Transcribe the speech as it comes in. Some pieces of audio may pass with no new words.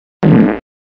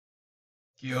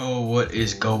Yo, what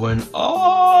is going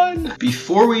on?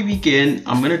 Before we begin,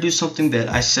 I'm gonna do something that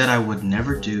I said I would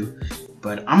never do,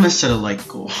 but I'm gonna set a like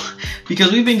goal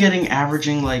because we've been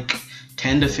averaging like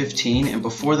 10 to 15, and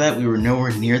before that we were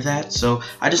nowhere near that. So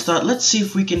I just thought, let's see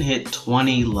if we can hit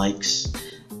 20 likes.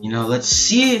 You know, let's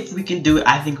see if we can do it.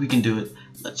 I think we can do it.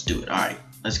 Let's do it. Alright,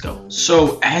 let's go.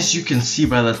 So as you can see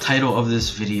by the title of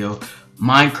this video,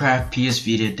 Minecraft PS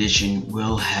Vita Edition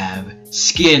will have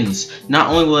skins. Not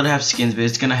only will it have skins, but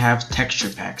it's gonna have texture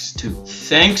packs too.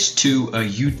 Thanks to a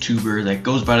YouTuber that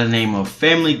goes by the name of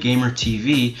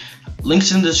FamilyGamerTV.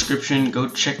 Links in the description. Go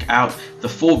check out the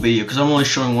full video because I'm only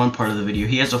showing one part of the video.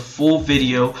 He has a full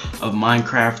video of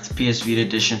Minecraft PS Vita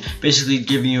Edition, basically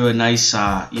giving you a nice,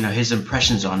 his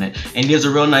impressions on it, and he does a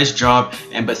real nice job.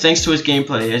 But thanks to his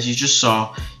gameplay, as you just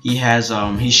saw, he has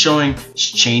he's showing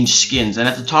changed skins, and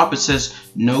at the top it says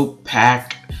no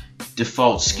pack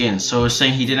default skins. So it's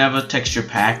saying he didn't have a texture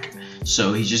pack.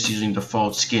 So he's just using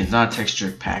default skins, not a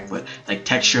texture pack, but like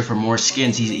texture for more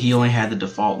skins. He only had the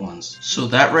default ones. So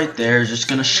that right there is just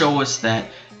gonna show us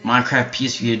that Minecraft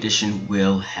PS Vita Edition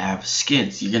will have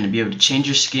skins. You're gonna be able to change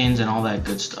your skins and all that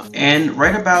good stuff. And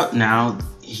right about now,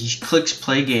 he clicks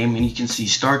play game, and you can see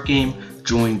start game,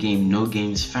 join game, no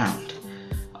games found.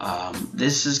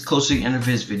 This is close to the end of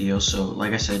his video, so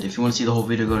like I said, if you want to see the whole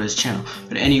video, go to his channel.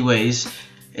 But anyways,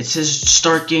 it says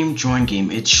start game, join game.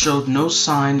 It showed no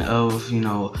sign of,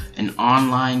 an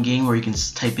online game where you can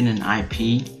type in an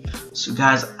IP. So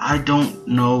guys, I don't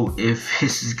know if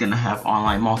this is gonna have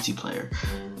online multiplayer,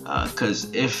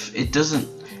 because if it doesn't,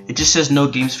 it just says no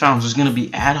games found. So it's gonna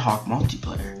be ad hoc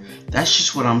multiplayer. That's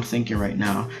just what I'm thinking right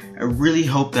now. I really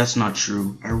hope that's not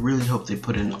true. I really hope they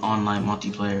put in online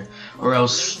multiplayer, or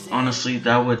else honestly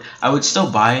I would still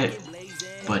buy it,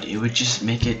 but it would just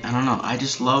make it, I don't know, I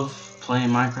just love playing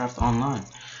Minecraft online.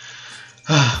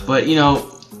 But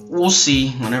we'll see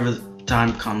whenever the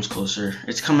time comes closer.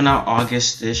 It's coming out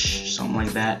August-ish, something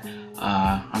like that.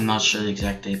 I'm not sure the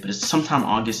exact date, but it's sometime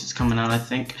August it's coming out, I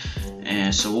think.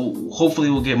 And so hopefully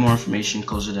we'll get more information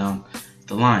closer down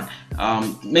the line.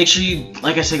 Make sure you,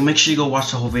 like I said, make sure you go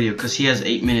watch the whole video because he has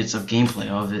 8 minutes of gameplay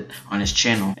of it on his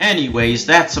channel. Anyways,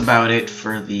 that's about it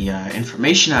for the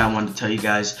information I wanted to tell you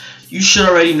guys. You should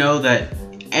already know that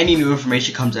any new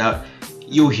information comes out,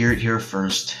 you'll hear it here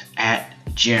first at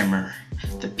Jammer,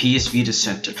 the PS Vita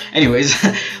Center. Anyways,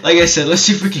 like I said, let's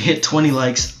see if we can hit 20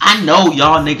 likes. I know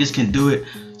y'all niggas can do it,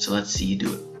 so let's see you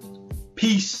do it.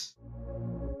 Peace.